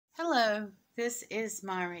Hello, this is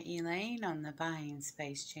Myra Elaine on the Buying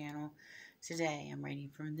Space channel. Today I'm reading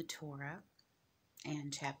from the Torah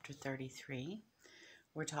and chapter 33.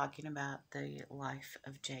 We're talking about the life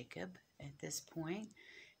of Jacob at this point,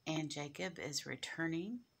 and Jacob is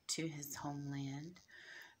returning to his homeland,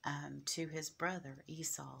 to his brother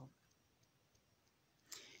Esau.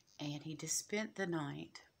 And he just spent the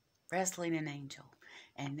night wrestling an angel,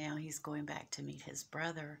 and now he's going back to meet his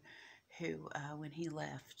brother who, when he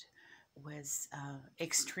left, was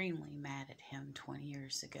extremely mad at him 20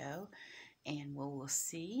 years ago, and we'll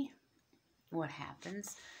see what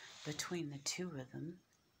happens between the two of them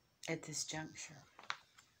at this juncture.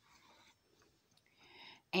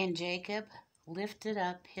 And Jacob lifted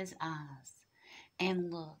up his eyes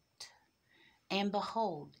and looked, and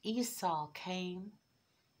behold, Esau came,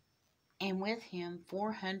 and with him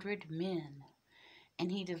 400 men,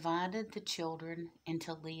 and he divided the children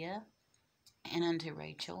into Leah and unto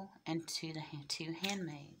Rachel, and to the two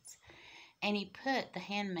handmaids. And he put the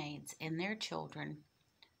handmaids and their children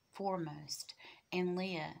foremost, and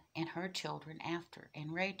Leah and her children after,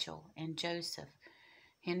 and Rachel and Joseph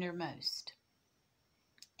hindermost.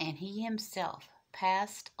 And he himself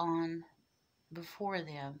passed on before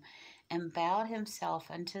them, and bowed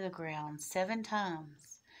himself unto the ground 7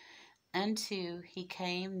 times, until he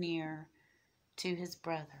came near to his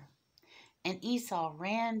brother. And Esau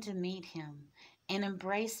ran to meet him, and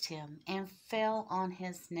embraced him, and fell on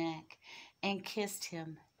his neck, and kissed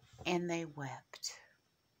him, and they wept.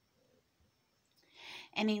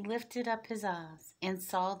 And he lifted up his eyes, and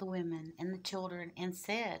saw the women and the children, and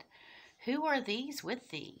said, Who are these with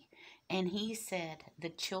thee? And he said, The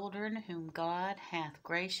children whom God hath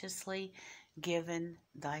graciously given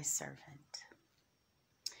thy servant.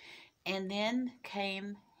 And then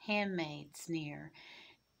came handmaids near,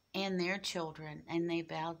 and their children, and they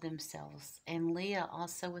bowed themselves. And Leah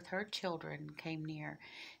also with her children came near,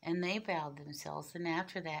 and they bowed themselves. And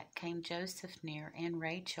after that came Joseph near, and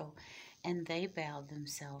Rachel, and they bowed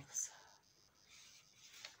themselves.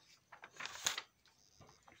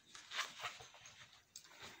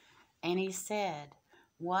 And he said,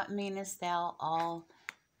 What meanest thou all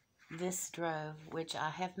this drove which I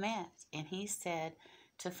have met? And he said,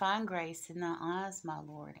 To find grace in thy eyes, my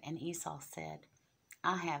lord. And Esau said,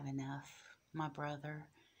 I have enough, my brother.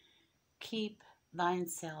 Keep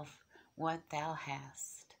thyself what thou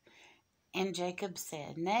hast. And Jacob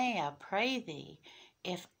said, Nay, I pray thee,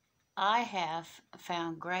 if I have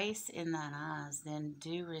found grace in thine eyes, then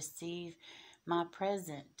do receive my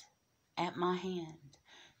present at my hand,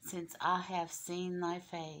 since I have seen thy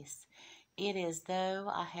face. It is though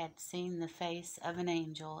I had seen the face of an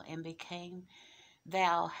angel, and became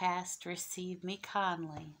thou hast received me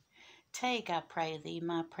kindly. Take, I pray thee,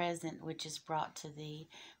 my present which is brought to thee,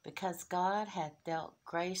 because God hath dealt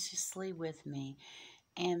graciously with me,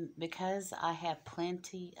 and because I have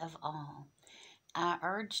plenty of all. I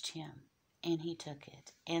urged him, and he took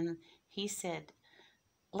it. And he said,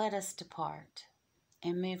 Let us depart,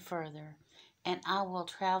 and move further, and I will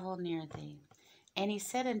travel near thee. And he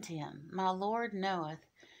said unto him, My Lord knoweth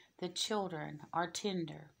the children are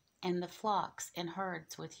tender, and the flocks and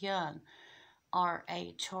herds with young are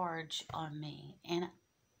a charge on me, and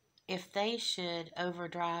if they should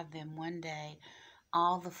overdrive them one day,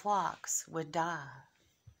 all the flocks would die.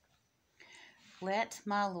 Let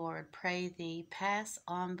my Lord, pray thee, pass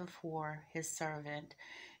on before his servant,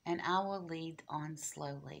 and I will lead on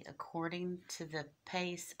slowly, according to the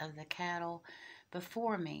pace of the cattle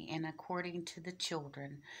before me, and according to the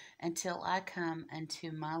children, until I come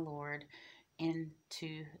unto my Lord and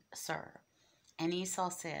to serve. And Esau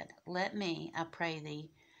said, Let me, I pray thee,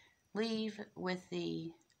 leave with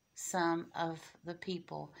thee some of the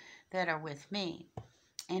people that are with me.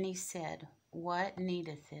 And he said, What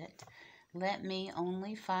needeth it? Let me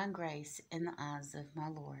only find grace in the eyes of my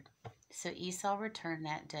Lord. So Esau returned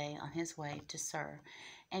that day on his way to Seir,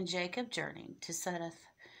 and Jacob journeyed to Succoth,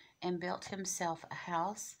 and built himself a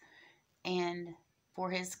house, and for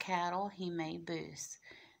his cattle he made booths.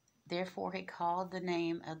 Therefore he called the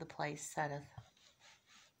name of the place Succoth.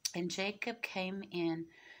 And Jacob came in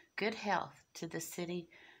good health to the city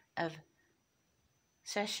of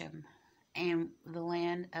Shcecum and the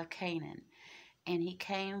land of Canaan. And he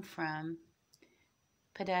came from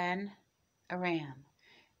Padan Aram,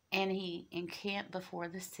 and he encamped before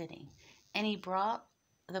the city. And he brought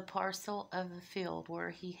the parcel of the field where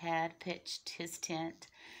he had pitched his tent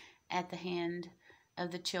at the hand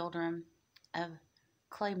of the children of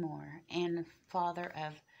Claymore, and father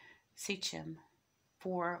of Shcecum,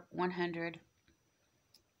 for 100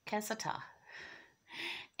 kesatah.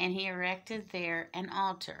 And he erected there an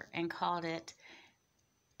altar, and called it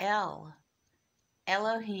El,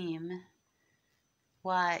 Elohim,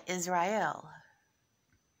 why Israel?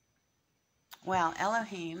 Well,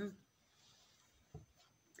 Elohim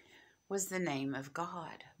was the name of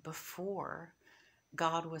God before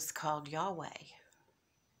God was called Yahweh.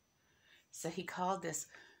 So he called this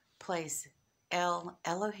place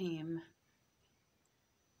Elohim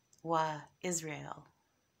wa Israel.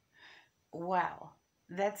 Wow,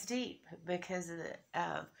 that's deep because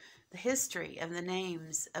of the history of the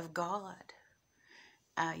names of God.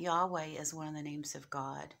 Yahweh is one of the names of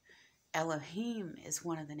God. Elohim is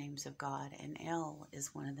one of the names of God, and El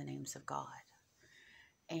is one of the names of God.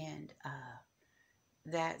 And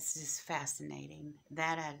that's just fascinating.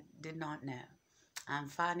 That I did not know. I'm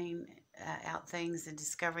finding out things and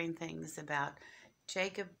discovering things about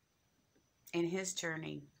Jacob and his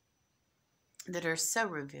journey that are so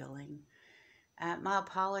revealing. My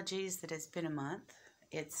apologies that it's been a month.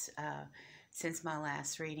 It's since my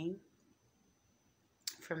last reading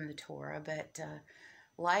from the Torah, but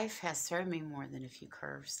life has thrown me more than a few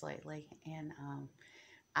curves lately, and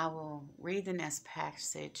I will read the next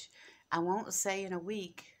passage. I won't say in a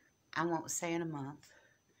week. I won't say in a month.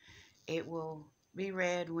 It will be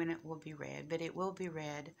read when it will be read, but it will be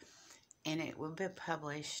read, and it will be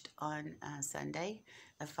published on Sunday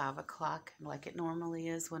at 5 o'clock, like it normally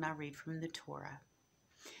is when I read from the Torah.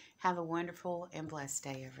 Have a wonderful and blessed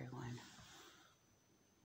day, everyone.